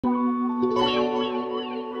Hey,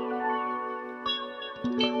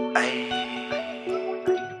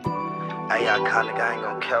 I ain't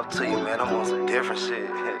gon' cap to you, man. I'm on some different shit.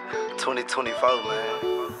 2024, man.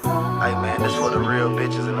 Hey, man, this for the real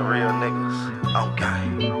bitches and the real niggas. On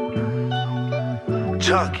game.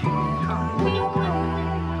 Junkie.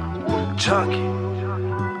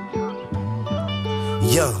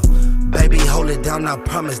 Yeah, baby, hold it down, I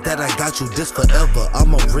promise that I got you this forever.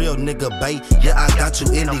 I'm a real nigga, babe, yeah, I got you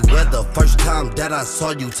any weather. First time that I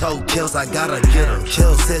saw you, told Kills I gotta get her.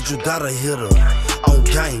 Kills said you gotta hit her, on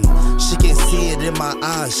game. She can see it in my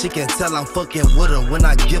eyes, she can tell I'm fucking with her. When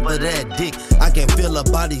I give her that dick, I can feel her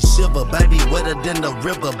body shiver. Baby, wetter than the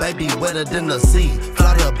river, baby, wetter than the sea.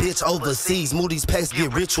 Fly the bitch overseas, Moody's packs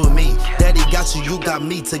get rich with me. Daddy got you, you got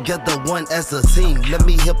me, together one as a team. Let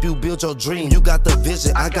me help you build your dream, you got the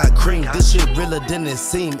vision, I got cream. This shit realer than it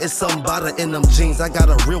seem, it's some butter in them jeans. I got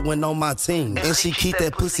a real one on my team, and she keep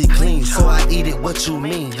that pussy clean, so I eat it, what you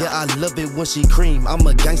mean? Yeah, I love it when she cream. I'm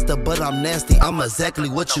a gangster, but I'm nasty, I'm exactly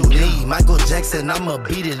what you need. Michael Jackson, I'ma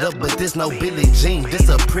beat it up, but this no Billie Jean. This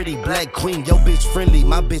a pretty black queen, your bitch friendly,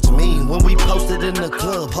 my bitch mean. When we posted in the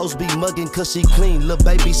club, hoes be mugging cause she clean. Lil'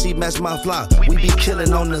 baby, she match my fly, we be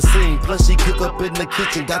killing on the scene. Plus she cook up in the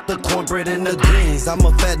kitchen, got the cornbread and the greens. I'm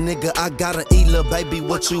a fat nigga, I gotta eat, lil' baby,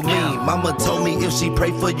 what you mean? Mama told me if she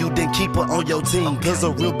pray for you, then keep her on your team. Cause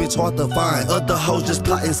a real bitch hard to find, other hoes just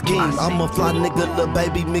plotting schemes. I'm a fly nigga, lil'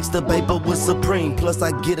 baby, mix the paper with Supreme. Plus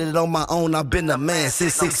I get it on my own, I've been a man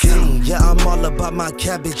since 16. Yeah, I'm all about my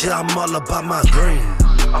cabbage, yeah, I'm all about my green.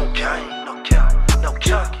 Okay, no cap, no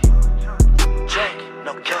junkie,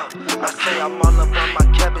 no cap. I say I'm all about my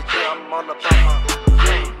cabbage, yeah, I'm all about my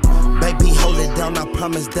green. Baby, hold it down, I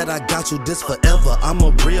promise that I got you this forever. I'm a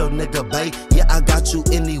real nigga, babe, yeah, I got you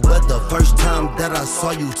any weather. First time that I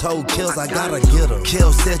saw you, told Kills I gotta get her.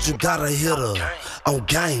 Kills said you gotta hit her, on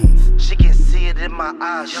game. She can see it in my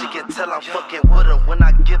eyes, she can tell I'm fucking with her. When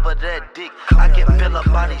I give her that dick, I can feel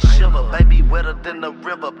her body shiver. Baby, wetter than the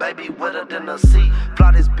river, baby, wetter than the sea.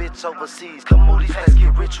 Fly this bitch overseas, come Moody's, let's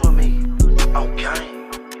get rich with me. On game.